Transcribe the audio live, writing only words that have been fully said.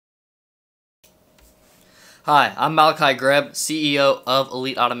Hi, I'm Malachi, CEO of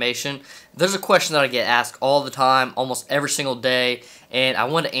Elite Automation. There's a question that I get asked all the time, almost every single day, and I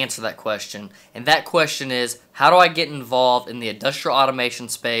want to answer that question. And that question is, how do I get involved in the industrial automation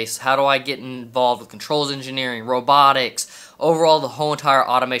space? How do I get involved with controls engineering, robotics, overall the whole entire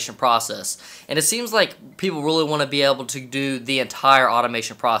automation process? And it seems like people really want to be able to do the entire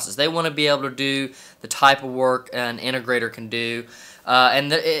automation process. They want to be able to do the type of work an integrator can do.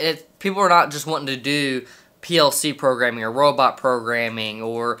 People are not just wanting to do PLC programming or robot programming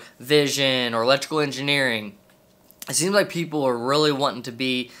or vision or electrical engineering. It seems like people are really wanting to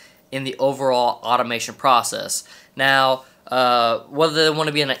be in the overall automation process. Now, whether they want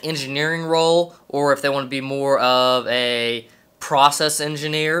to be in an engineering role or if they want to be more of a process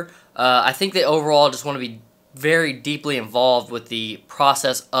engineer, I think they overall just want to be very deeply involved with the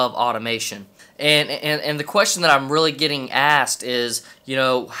process of automation. And the question that I'm really getting asked is,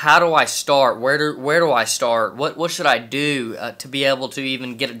 how do I start? Where do I start? What should I do to be able to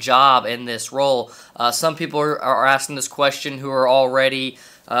even get a job in this role? Some people are asking this question who are already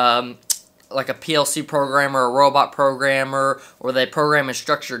like a PLC programmer, a robot programmer, or they program in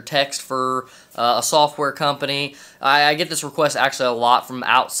structured text for a software company. I get this request actually a lot from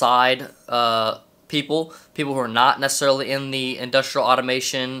outside people who are not necessarily in the industrial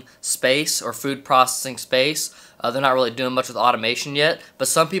automation space or food processing space. They're not really doing much with automation yet, but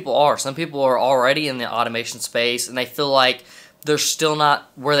some people are. Some people are already in the automation space, and they feel like they're still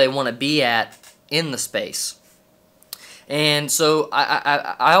not where they want to be at in the space. And so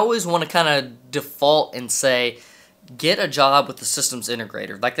I always want to kind of default and say, get a job with the systems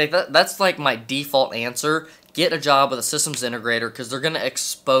integrator. Like that's like my default answer. Get a job with a systems integrator because they're going to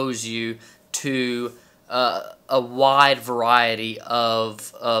expose you to a wide variety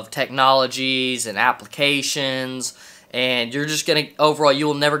of technologies and applications, and you're just going to, overall, you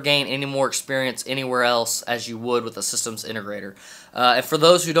will never gain any more experience anywhere else as you would with a systems integrator. And for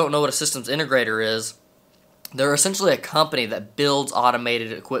those who don't know what a systems integrator is, they're essentially a company that builds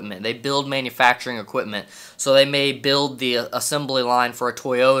automated equipment. They build manufacturing equipment. So they may build the assembly line for a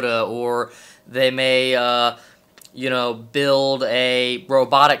Toyota, or they may build a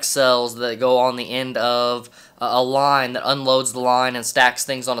robotic cells that go on the end of a line that unloads the line and stacks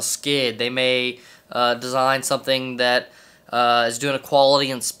things on a skid. They may design something that is doing a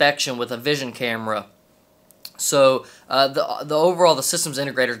quality inspection with a vision camera. So the overall, the systems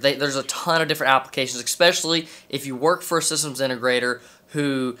integrator, there's a ton of different applications, especially if you work for a systems integrator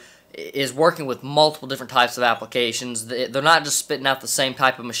who is working with multiple different types of applications. They're not just spitting out the same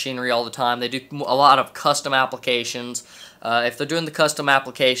type of machinery all the time. They do a lot of custom applications. If they're doing the custom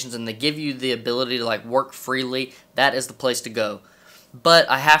applications and they give you the ability to work freely, that is the place to go. But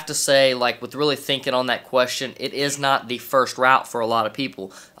I have to say, with really thinking on that question, it is not the first route for a lot of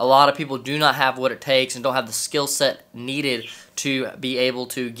people. A lot of people do not have what it takes and don't have the skill set needed to be able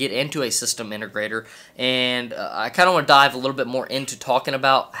to get into a system integrator. And I kind of want to dive a little bit more into talking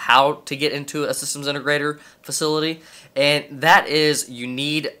about how to get into a systems integrator facility. And that is, you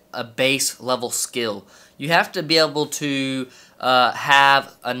need a base level skill. You have to be able to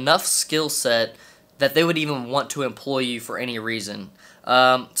have enough skill set that they would even want to employ you for any reason.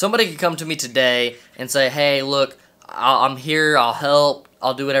 Somebody could come to me today and say, hey, look, I'm here, I'll help,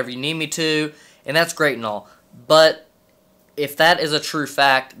 I'll do whatever you need me to, and that's great and all. But if that is a true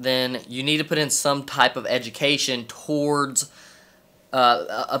fact, then you need to put in some type of education towards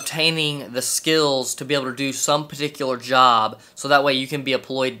obtaining the skills to be able to do some particular job, so that way you can be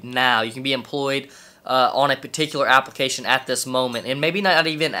employed now. You can be employed on a particular application at this moment, and maybe not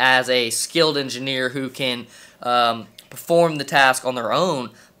even as a skilled engineer who can perform the task on their own,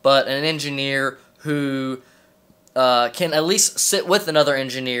 but an engineer who can at least sit with another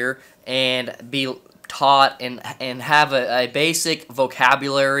engineer and be taught and have a basic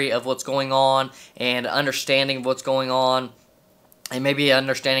vocabulary of what's going on and understanding of what's going on, and maybe an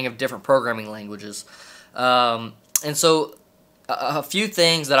understanding of different programming languages. And so a few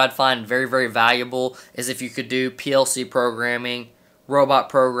things that I'd find very, very valuable is if you could do PLC programming, robot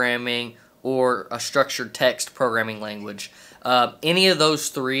programming, or a structured text programming language. Any of those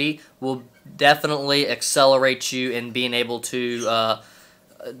three will definitely accelerate you in being able to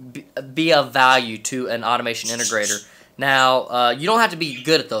be of value to an automation integrator. Now, you don't have to be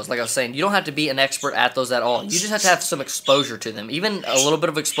good at those. Like I was saying, you don't have to be an expert at those at all. You just have to have some exposure to them. Even a little bit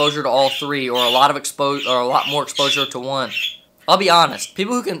of exposure to all three, or a lot more exposure to one. I'll be honest,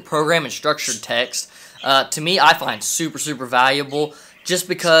 people who can program in structured text, to me, I find super, super valuable, just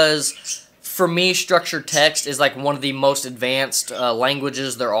because for me, structured text is one of the most advanced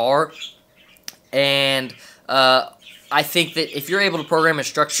languages there are. And I think that if you're able to program in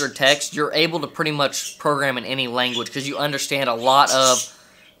structured text, you're able to pretty much program in any language because you understand a lot of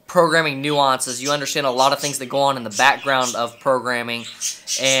programming nuances. You understand a lot of things that go on in the background of programming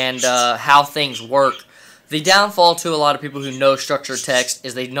and how things work. The downfall to a lot of people who know structured text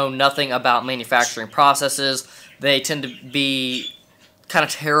is they know nothing about manufacturing processes. They tend to be kind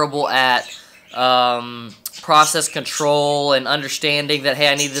of terrible at process control and understanding that, hey,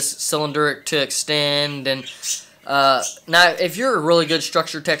 I need this cylinder to extend. And now, if you're a really good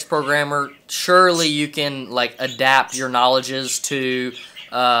structured text programmer, surely you can like adapt your knowledges to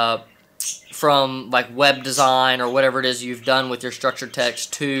from like web design or whatever it is you've done with your structured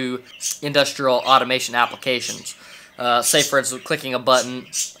text to industrial automation applications. Say, for instance, clicking a button,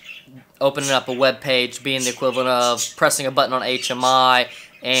 opening up a web page being the equivalent of pressing a button on HMI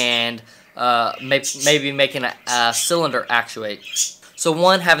and maybe making a cylinder actuate. So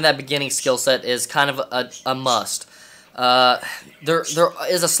one, having that beginning skill set is kind of a must. There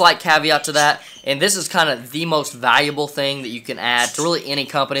is a slight caveat to that, and this is kind of the most valuable thing that you can add to really any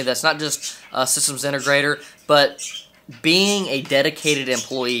company that's not just a systems integrator, but being a dedicated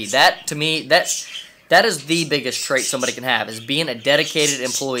employee. That, to me, that is the biggest trait somebody can have, is being a dedicated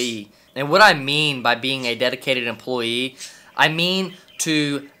employee. And what I mean by being a dedicated employee, I mean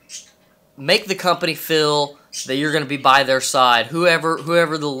to make the company feel that you're going to be by their side. Whoever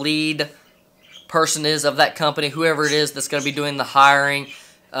the lead person is of that company, whoever it is that's going to be doing the hiring,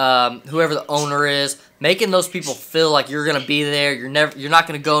 whoever the owner is, making those people feel like you're going to be there. You're not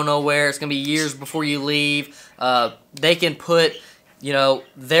going to go nowhere. It's going to be years before you leave. They can put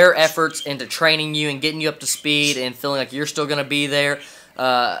their efforts into training you and getting you up to speed and feeling like you're still going to be there.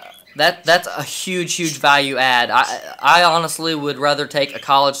 That's a huge value add. I honestly would rather take a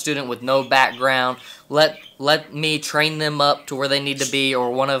college student with no background, let me train them up to where they need to be,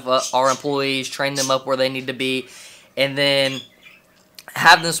 or one of our employees train them up where they need to be, and then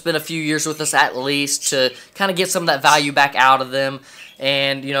have them spend a few years with us at least to kind of get some of that value back out of them,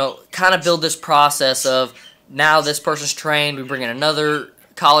 and kind of build this process of, now this person's trained, we bring in another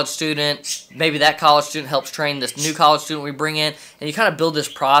college student, maybe that college student helps train this new college student we bring in, and you kind of build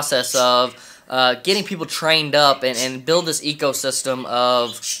this process of getting people trained up and build this ecosystem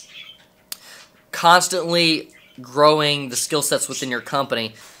of constantly growing the skill sets within your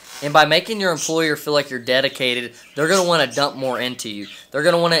company. And by making your employer feel like you're dedicated, they're going to want to dump more into you. They're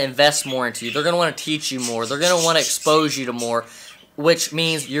going to want to invest more into you. They're going to want to teach you more. They're going to want to expose you to more, which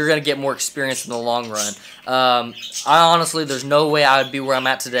means you're going to get more experience in the long run. I honestly, there's no way I would be where I'm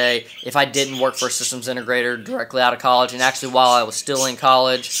at today if I didn't work for a systems integrator directly out of college. And actually, while I was still in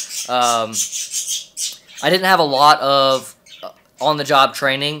college, I didn't have a lot of on-the-job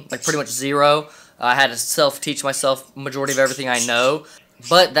training, like pretty much zero. I had to self-teach myself majority of everything I know.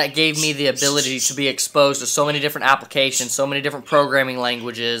 But that gave me the ability to be exposed to so many different applications, so many different programming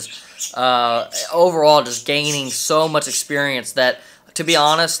languages, overall just gaining so much experience that, to be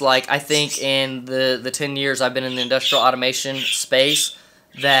honest, like I think in the 10 years I've been in the industrial automation space,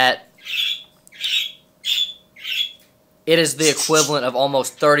 that it is the equivalent of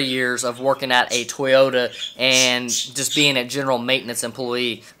almost 30 years of working at a Toyota and just being a general maintenance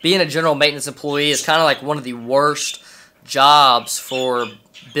employee. Being a general maintenance employee is kind of like one of the worst jobs for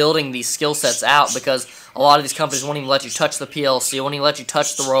building these skill sets out, because a lot of these companies won't even let you touch the PLC, won't even let you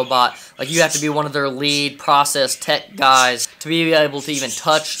touch the robot. Like, you have to be one of their lead process tech guys to be able to even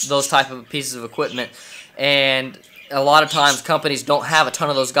touch those type of pieces of equipment. And a lot of times companies don't have a ton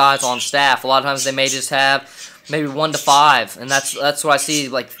of those guys on staff. A lot of times they may just have maybe 1 to 5, and that's what I see,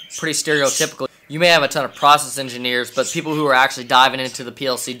 like, pretty stereotypical. You may have a ton of process engineers, but people who are actually diving into the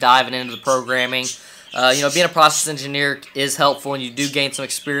PLC, diving into the programming. Being a process engineer is helpful, and you do gain some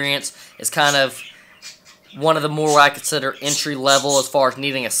experience. It's kind of one of the more what I consider entry level as far as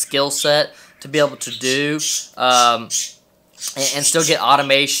needing a skill set to be able to do, and still get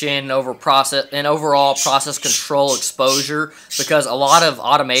automation over process and overall process control exposure, because a lot of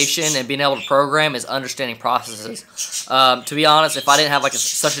automation and being able to program is understanding processes. To be honest, if I didn't have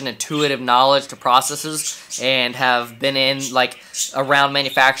such an intuitive knowledge to processes and have been in around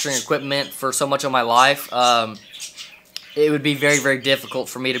manufacturing equipment for so much of my life, it would be very difficult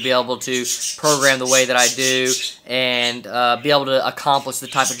for me to be able to program the way that I do and be able to accomplish the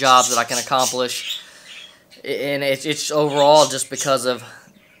type of jobs that I can accomplish. And it's overall just because of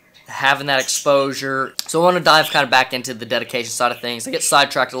having that exposure. So I want to dive kind of back into the dedication side of things. I get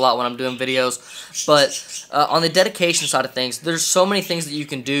sidetracked a lot when I'm doing videos, but on the dedication side of things, there's so many things that you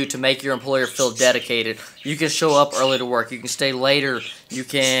can do to make your employer feel dedicated. You can show up early to work. You can stay later. You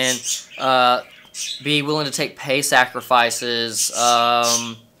can be willing to take pay sacrifices.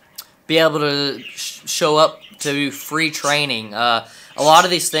 Be able to show up to free training. A lot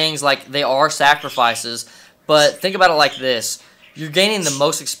of these things, like, they are sacrifices, but think about it like this. You're gaining the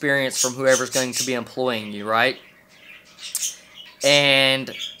most experience from whoever's going to be employing you, right?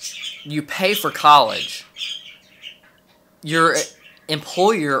 And you pay for college. Your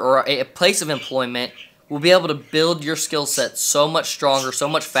employer or a place of employment will be able to build your skill set so much stronger, so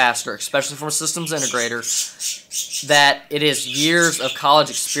much faster, especially from a systems integrator, that it is years of college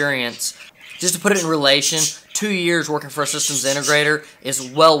experience. Just to put it in relation, 2 years working for a systems integrator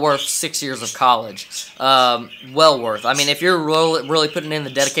is well worth 6 years of college. Well worth. I mean, if you're really putting in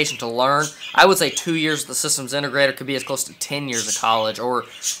the dedication to learn, I would say 2 years of the systems integrator could be as close to 10 years of college,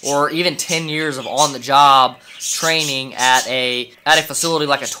 or even 10 years of on-the-job training at a facility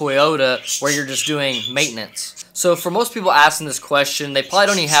like a Toyota where you're just doing maintenance. So for most people asking this question, they probably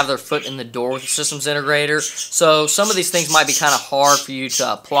don't even have their foot in the door with a systems integrator. So some of these things might be kind of hard for you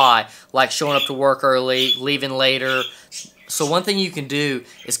to apply, like showing up to work early, leaving later. So one thing you can do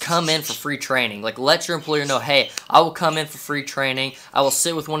is come in for free training. Like, let your employer know, hey, I will come in for free training. I will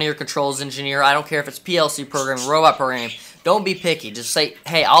sit with one of your controls engineer. I don't care if it's PLC programming, robot programming. Don't be picky. Just say,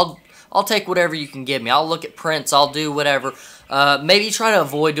 hey, I'll take whatever you can give me. I'll look at prints. I'll do whatever. Maybe try to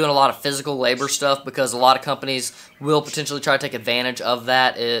avoid doing a lot of physical labor stuff, because a lot of companies will potentially try to take advantage of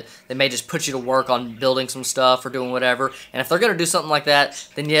that. They may just put you to work on building some stuff or doing whatever. And if they're going to do something like that,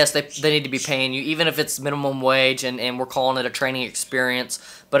 then yes, they need to be paying you, even if it's minimum wage and we're calling it a training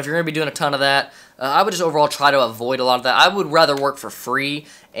experience. But if you're going to be doing a ton of that, I would just overall try to avoid a lot of that. I would rather work for free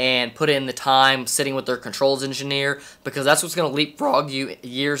and put in the time sitting with their controls engineer, because that's what's going to leapfrog you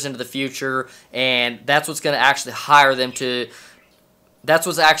years into the future, and that's what's going to actually hire them to. That's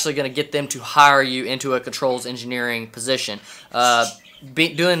what's actually going to get them to hire you into a controls engineering position.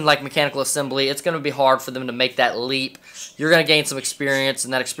 Doing like mechanical assembly, it's going to be hard for them to make that leap. You're going to gain some experience,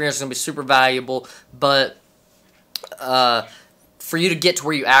 and that experience is going to be super valuable, but for you to get to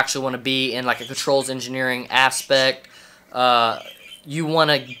where you actually want to be in like a controls engineering aspect, you want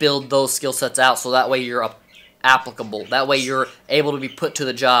to build those skill sets out so that way you're applicable. That way you're able to be put to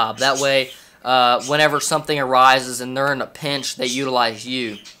the job. That way, whenever something arises and they're in a pinch, they utilize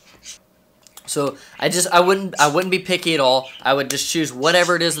you. So I wouldn't be picky at all. I would just choose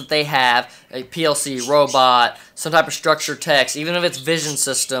whatever it is that they have, a PLC, robot, some type of structured text, even if it's vision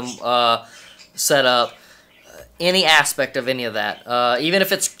system set up. Any aspect of any of that. Even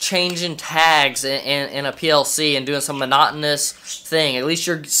if it's changing tags in a PLC and doing some monotonous thing, at least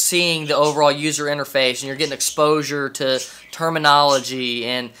you're seeing the overall user interface and you're getting exposure to terminology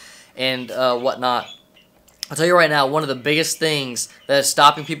and whatnot. I'll tell you right now, one of the biggest things that is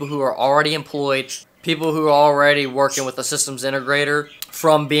stopping people who are already employed, people who are already working with a systems integrator,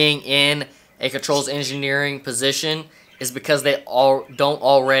 from being in a controls engineering position is because they don't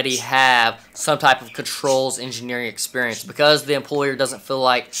already have some type of controls engineering experience, because the employer doesn't feel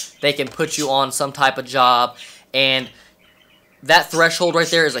like they can put you on some type of job. And that threshold right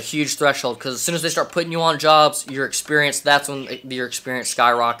there is a huge threshold, because as soon as they start putting you on jobs, your experience, that's when your experience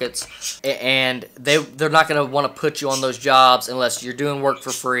skyrockets. And they're not going to want to put you on those jobs unless you're doing work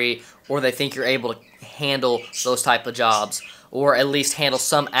for free, or they think you're able to handle those type of jobs, or at least handle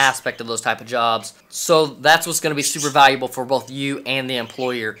some aspect of those type of jobs. So that's what's going to be super valuable for both you and the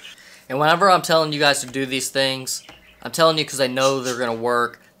employer. And whenever I'm telling you guys to do these things, I'm telling you because I know they're going to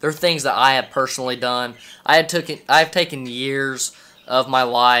work. They're things that I have personally done. I've taken years of my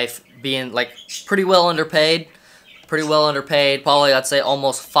life being like pretty well underpaid. Probably I'd say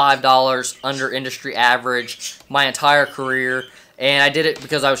almost $5 under industry average my entire career. And I did it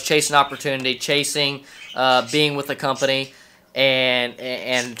because I was chasing opportunity, chasing being with a company,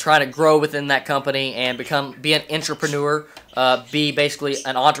 and trying to grow within that company and be an entrepreneur, be basically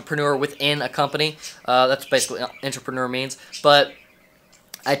an entrepreneur within a company. That's basically what entrepreneur means. But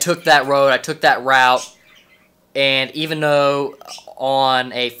I took that road, I took that route, and even though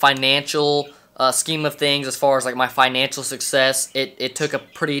on a financial scheme of things, as far as like my financial success, it took a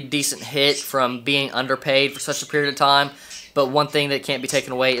pretty decent hit from being underpaid for such a period of time. But one thing that can't be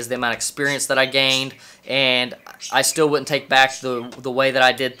taken away is the amount of experience that I gained, and I still wouldn't take back the way that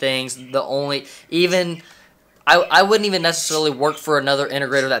I did things. I wouldn't even necessarily work for another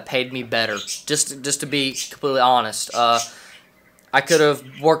integrator that paid me better, just to be completely honest. I could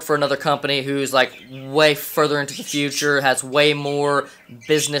have worked for another company who's like way further into the future, has way more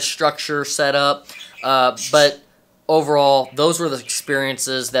business structure set up, but overall, those were the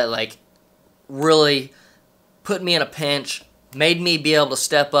experiences that like really put me in a pinch, made me be able to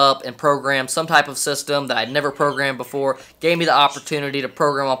step up and program some type of system that I'd never programmed before, gave me the opportunity to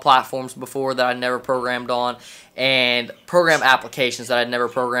program on platforms before that I'd never programmed on, and program applications that I'd never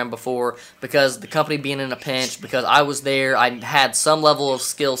programmed before, because the company being in a pinch, because I was there, I had some level of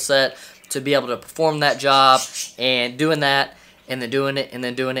skill set to be able to perform that job, and doing that, and then doing it, and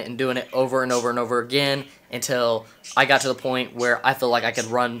then doing it, and doing it over and over and over again until I got to the point where I feel like I could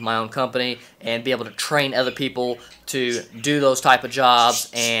run my own company and be able to train other people to do those type of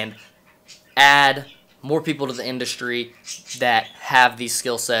jobs and add more people to the industry that have these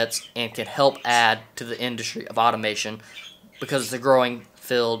skill sets and can help add to the industry of automation, because it's a growing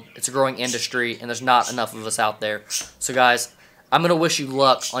field, it's a growing industry, and there's not enough of us out there. So guys, I'm going to wish you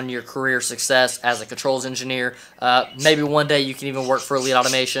luck on your career success as a controls engineer. Maybe one day you can even work for Elite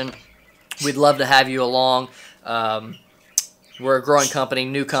Automation. We'd love to have you along. We're a growing company,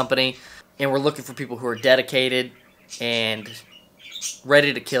 new company, and we're looking for people who are dedicated and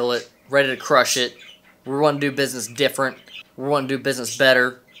ready to kill it, ready to crush it. We want to do business different. We want to do business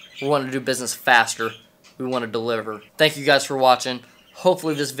better. We want to do business faster. We want to deliver. Thank you guys for watching.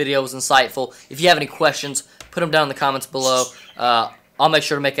 Hopefully this video was insightful. If you have any questions, put them down in the comments below. I'll make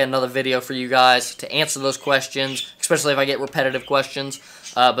sure to make another video for you guys to answer those questions, especially if I get repetitive questions.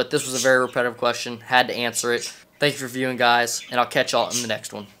 But this was a very repetitive question. Had to answer it. Thank you for viewing, guys, and I'll catch y'all in the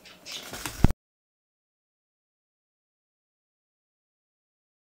next one.